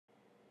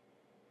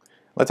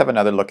Let's have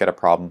another look at a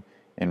problem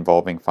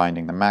involving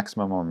finding the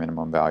maximum or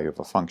minimum value of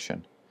a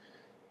function.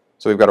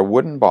 So we've got a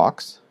wooden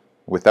box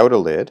without a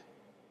lid,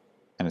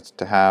 and it's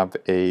to have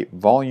a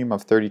volume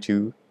of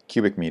 32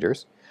 cubic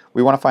meters.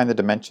 We want to find the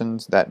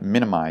dimensions that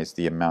minimize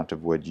the amount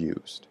of wood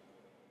used.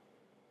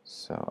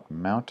 So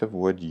amount of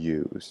wood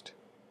used,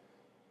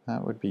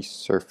 that would be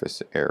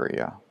surface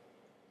area.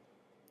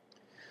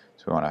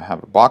 So we want to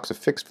have a box of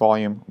fixed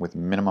volume with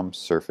minimum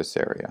surface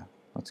area.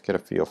 Let's get a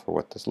feel for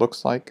what this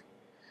looks like.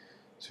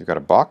 So we've got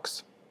a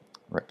box,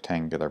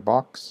 rectangular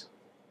box,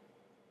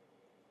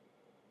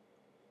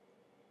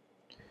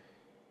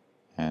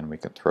 and we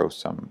can throw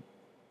some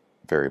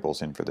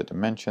variables in for the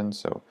dimensions.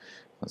 So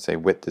let's say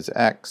width is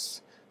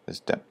x, this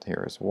depth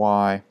here is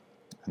y,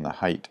 and the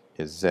height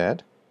is z.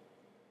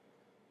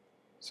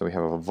 So we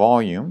have a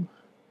volume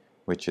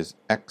which is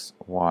x,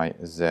 y,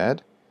 z.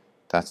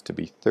 That's to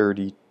be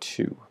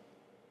 32.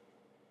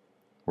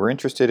 We're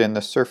interested in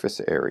the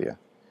surface area.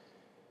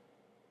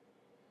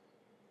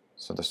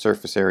 So the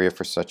surface area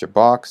for such a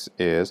box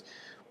is,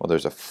 well,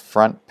 there's a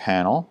front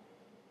panel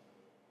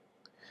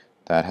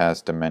that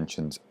has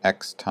dimensions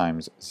x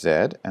times z,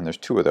 and there's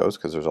two of those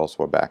because there's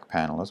also a back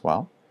panel as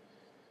well.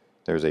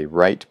 There's a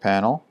right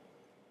panel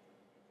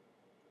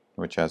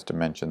which has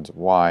dimensions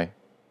y,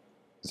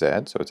 z,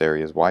 so its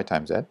area is y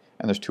times z,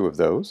 and there's two of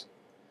those.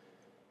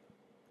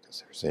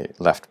 There's a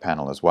left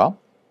panel as well.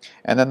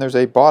 And then there's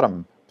a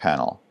bottom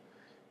panel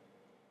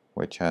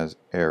which has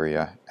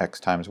area x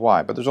times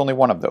y, but there's only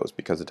one of those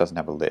because it doesn't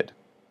have a lid.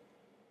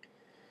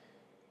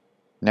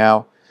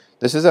 Now,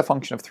 this is a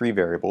function of three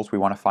variables. We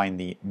want to find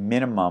the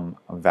minimum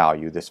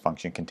value this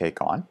function can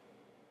take on,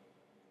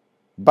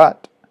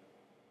 but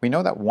we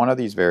know that one of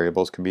these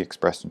variables can be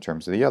expressed in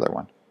terms of the other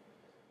one,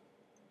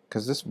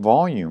 because this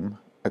volume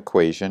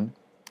equation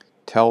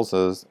tells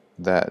us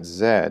that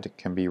z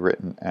can be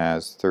written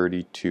as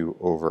 32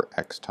 over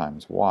x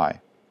times y.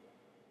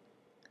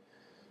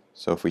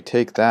 So if we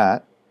take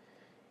that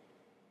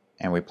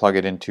and we plug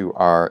it into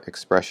our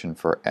expression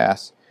for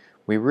s,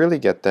 we really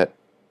get that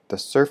the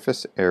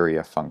surface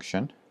area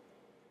function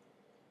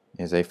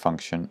is a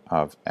function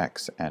of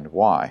x and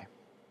y.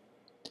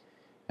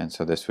 And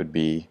so this would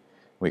be,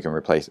 we can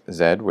replace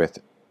z with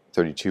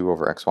 32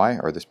 over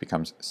xy, or this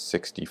becomes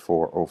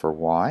 64 over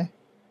y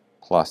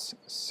plus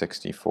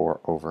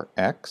 64 over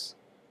x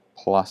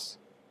plus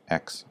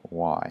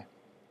xy.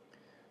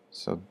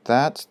 So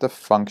that's the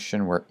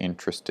function we're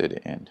interested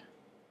in.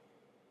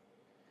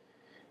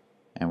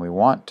 And we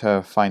want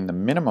to find the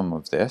minimum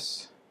of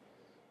this,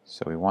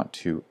 so we want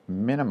to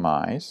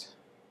minimize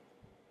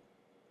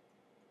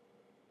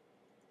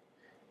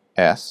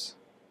s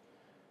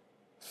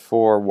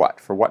for what?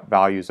 For what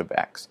values of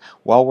x?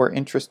 Well, we're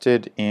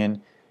interested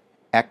in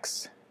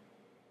x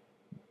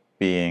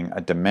being a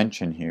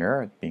dimension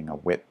here, being a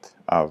width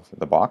of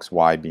the box,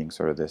 y being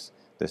sort of this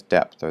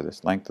depth or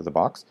this length of the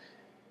box.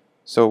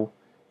 So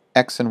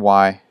x and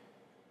y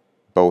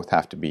both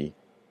have to be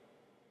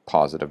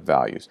positive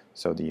values.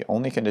 So the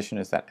only condition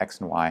is that x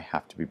and y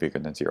have to be bigger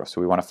than 0. So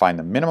we want to find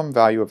the minimum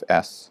value of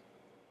s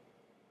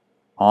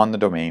on the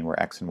domain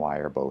where x and y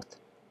are both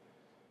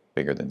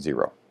bigger than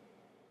 0.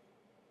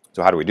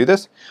 So how do we do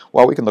this?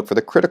 Well, we can look for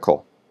the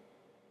critical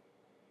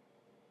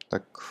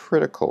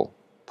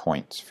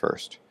points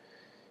first.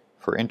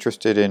 If we're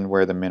interested in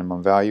where the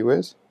minimum value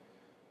is,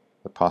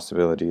 the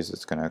possibility is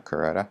it's going to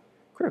occur at a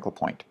critical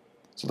point.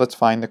 So let's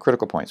find the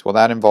critical points. Well,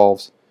 that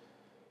involves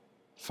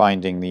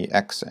finding the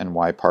x and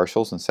y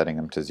partials and setting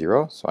them to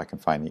 0. So I can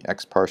find the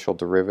x partial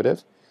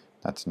derivative.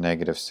 That's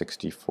negative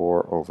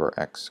 64 over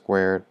x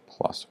squared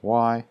plus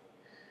y. I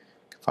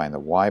can find the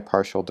y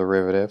partial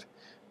derivative.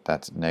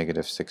 That's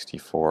negative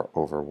 64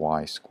 over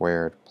y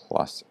squared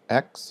plus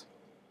x.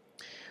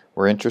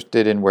 We're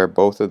interested in where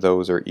both of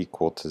those are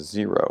equal to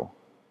 0.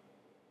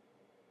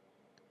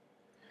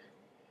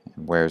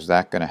 And where's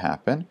that going to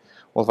happen?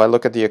 Well, if I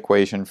look at the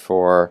equation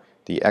for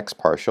the x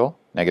partial,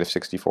 negative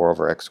 64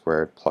 over x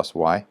squared plus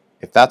y,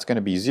 if that's going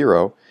to be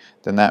 0,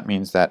 then that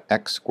means that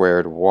x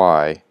squared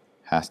y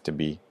has to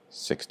be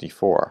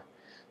 64.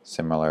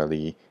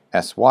 Similarly,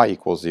 sy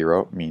equals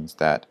 0 means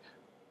that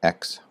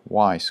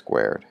xy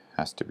squared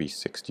has to be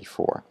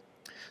 64.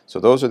 So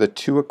those are the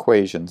two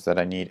equations that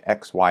I need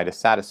xy to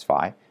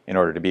satisfy in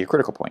order to be a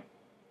critical point.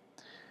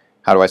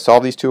 How do I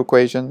solve these two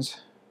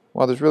equations?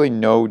 Well, there's really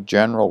no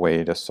general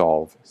way to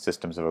solve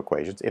systems of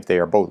equations. If they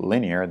are both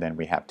linear, then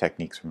we have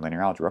techniques from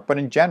linear algebra. But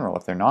in general,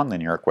 if they're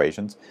nonlinear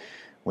equations,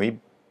 we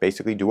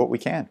basically do what we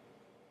can.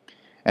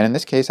 And in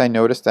this case, I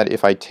noticed that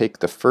if I take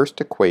the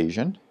first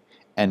equation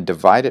and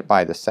divide it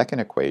by the second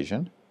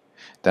equation,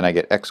 then I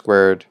get x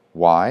squared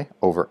y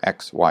over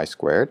xy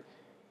squared.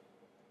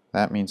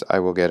 That means I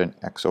will get an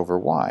x over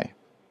y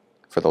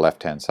for the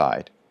left-hand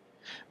side.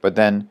 But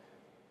then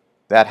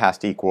that has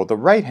to equal the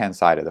right-hand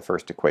side of the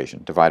first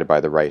equation divided by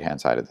the right-hand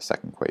side of the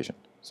second equation.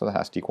 So that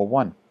has to equal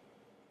 1.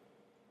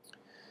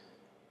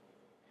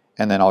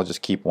 And then I'll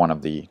just keep one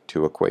of the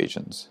two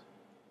equations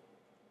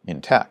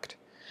intact.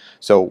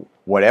 So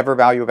whatever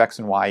value of x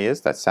and y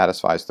is that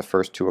satisfies the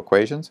first two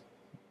equations,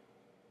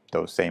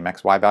 those same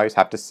x, y values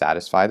have to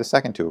satisfy the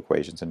second two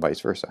equations and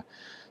vice versa.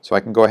 So I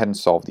can go ahead and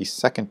solve these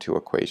second two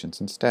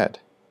equations instead.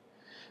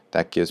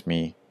 That gives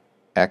me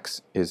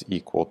x is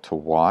equal to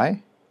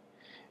y,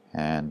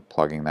 and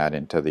plugging that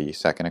into the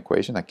second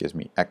equation, that gives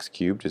me x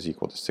cubed is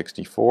equal to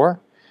 64,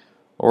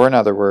 or in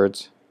other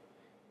words,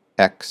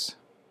 x,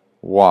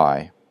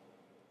 y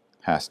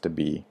has to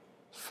be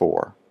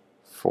 4,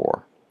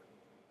 4.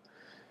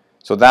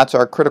 So that's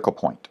our critical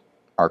point.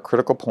 Our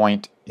critical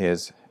point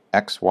is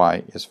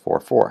xy is 4,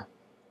 4.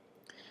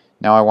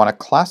 Now I want to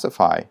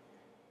classify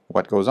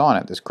what goes on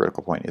at this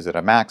critical point. Is it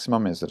a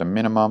maximum? Is it a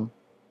minimum?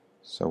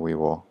 So we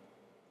will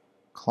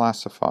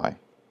classify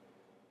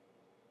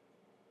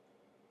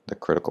the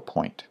critical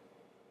point.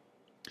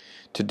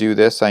 To do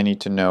this, I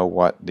need to know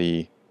what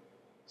the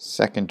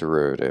second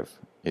derivative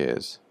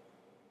is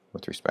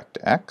with respect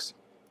to x.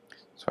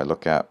 So I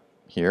look at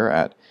here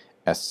at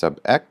s sub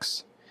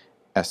x.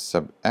 S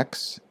sub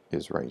x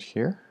is right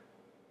here.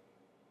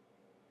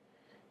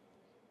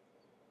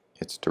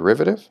 Its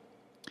derivative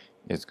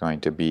is going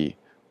to be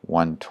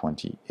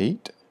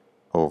 128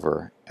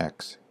 over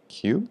x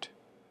cubed.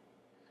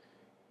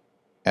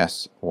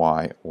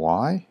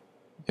 Syy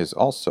is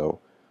also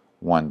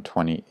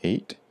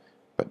 128,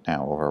 but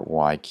now over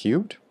y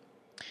cubed.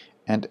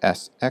 And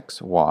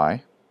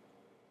sxy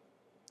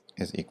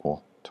is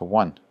equal to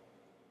 1.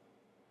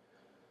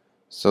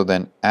 So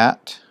then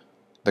at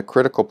the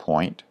critical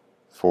point,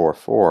 4,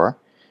 4,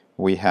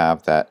 we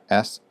have that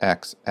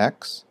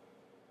sxx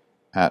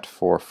at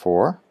 4,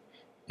 4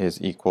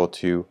 is equal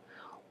to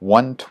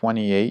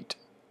 128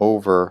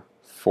 over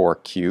 4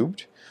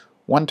 cubed.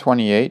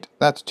 128,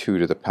 that's 2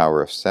 to the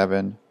power of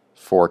 7.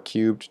 4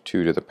 cubed,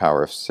 2 to the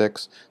power of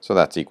 6, so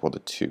that's equal to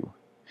 2.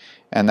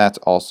 And that's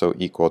also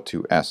equal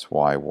to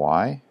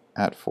syy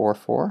at 4,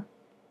 4.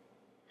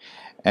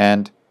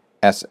 And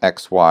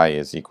sxy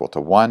is equal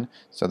to 1,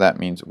 so that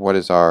means what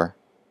is our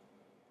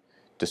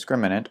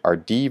discriminant, our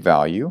d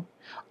value?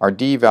 Our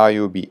d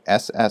value would be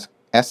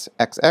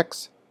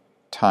sxx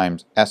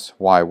times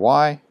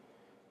syy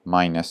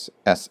minus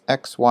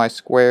sxy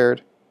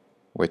squared,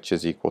 which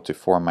is equal to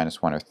 4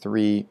 minus 1 or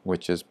 3,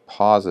 which is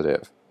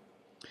positive.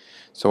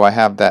 So I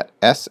have that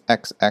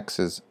sxx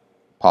is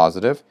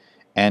positive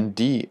and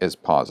d is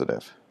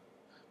positive.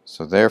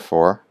 So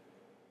therefore,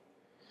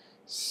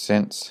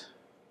 since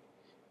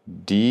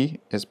d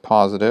is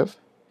positive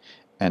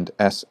and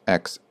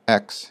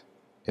sxx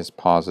is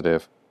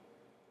positive,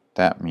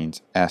 that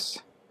means S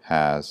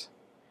has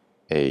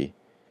a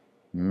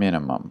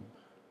minimum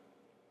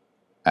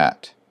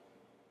at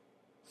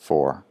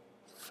 4,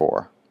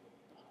 4.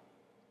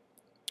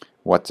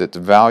 What's its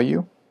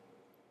value?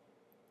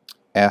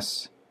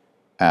 S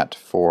at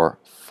 4,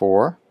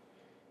 4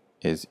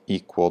 is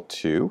equal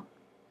to,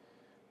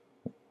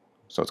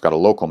 so it's got a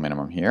local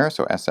minimum here,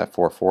 so S at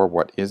 4, 4,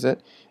 what is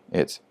it?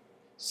 It's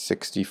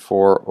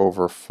 64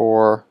 over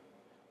 4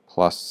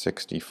 plus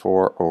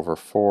 64 over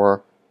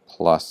 4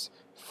 plus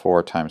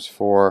 4 times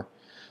 4.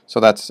 So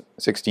that's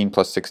 16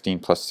 plus 16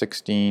 plus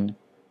 16,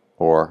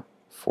 or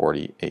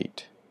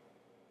 48.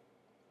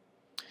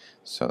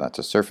 So that's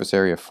a surface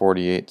area of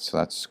 48, so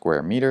that's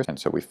square meters. And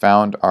so we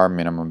found our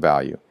minimum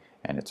value,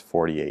 and it's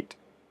 48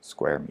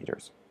 square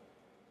meters.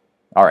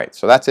 All right,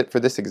 so that's it for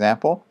this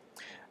example.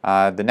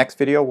 The next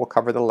video will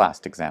cover the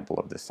last example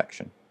of this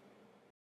section.